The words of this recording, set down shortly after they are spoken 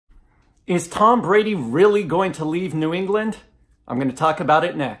Is Tom Brady really going to leave New England? I'm going to talk about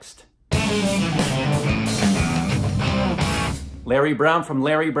it next. Larry Brown from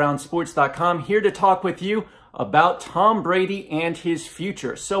LarryBrownSports.com here to talk with you about Tom Brady and his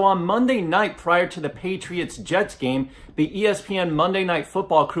future. So on Monday night, prior to the Patriots-Jets game, the ESPN Monday Night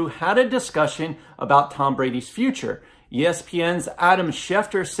Football crew had a discussion about Tom Brady's future. ESPN's Adam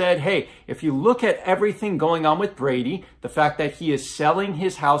Schefter said, hey, if you look at everything going on with Brady, the fact that he is selling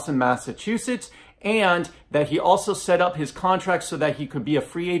his house in Massachusetts and that he also set up his contract so that he could be a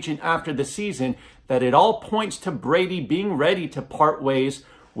free agent after the season, that it all points to Brady being ready to part ways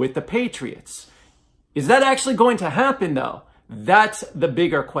with the Patriots. Is that actually going to happen, though? That's the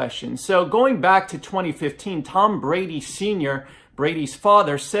bigger question. So going back to 2015, Tom Brady Sr., Brady's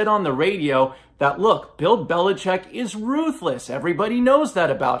father, said on the radio that, look, Bill Belichick is ruthless. Everybody knows that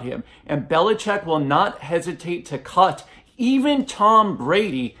about him. And Belichick will not hesitate to cut even Tom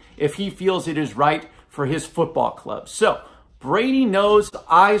Brady if he feels it is right for his football club. So Brady knows,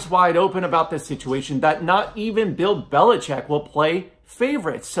 eyes wide open about the situation, that not even Bill Belichick will play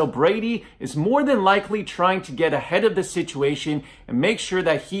favorites. So Brady is more than likely trying to get ahead of the situation and make sure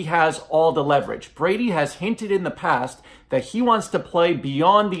that he has all the leverage. Brady has hinted in the past that he wants to play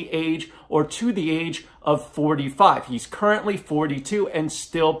beyond the age or to the age of 45. He's currently 42 and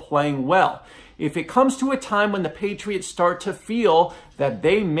still playing well. If it comes to a time when the Patriots start to feel that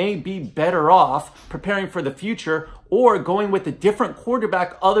they may be better off preparing for the future or going with a different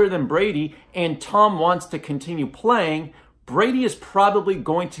quarterback other than Brady and Tom wants to continue playing, Brady is probably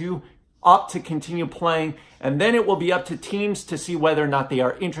going to opt to continue playing, and then it will be up to teams to see whether or not they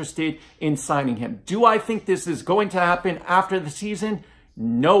are interested in signing him. Do I think this is going to happen after the season?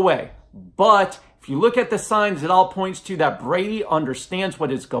 No way. But if you look at the signs, it all points to that Brady understands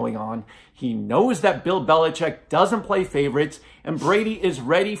what is going on. He knows that Bill Belichick doesn't play favorites, and Brady is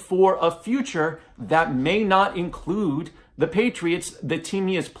ready for a future that may not include the Patriots, the team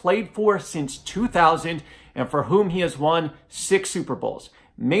he has played for since 2000 and for whom he has won 6 Super Bowls.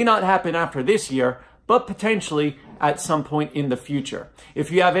 May not happen after this year, but potentially at some point in the future.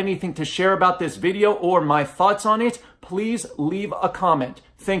 If you have anything to share about this video or my thoughts on it, please leave a comment.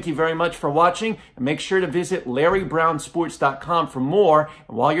 Thank you very much for watching, and make sure to visit LarryBrownSports.com for more.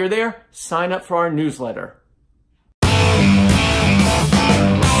 And while you're there, sign up for our newsletter.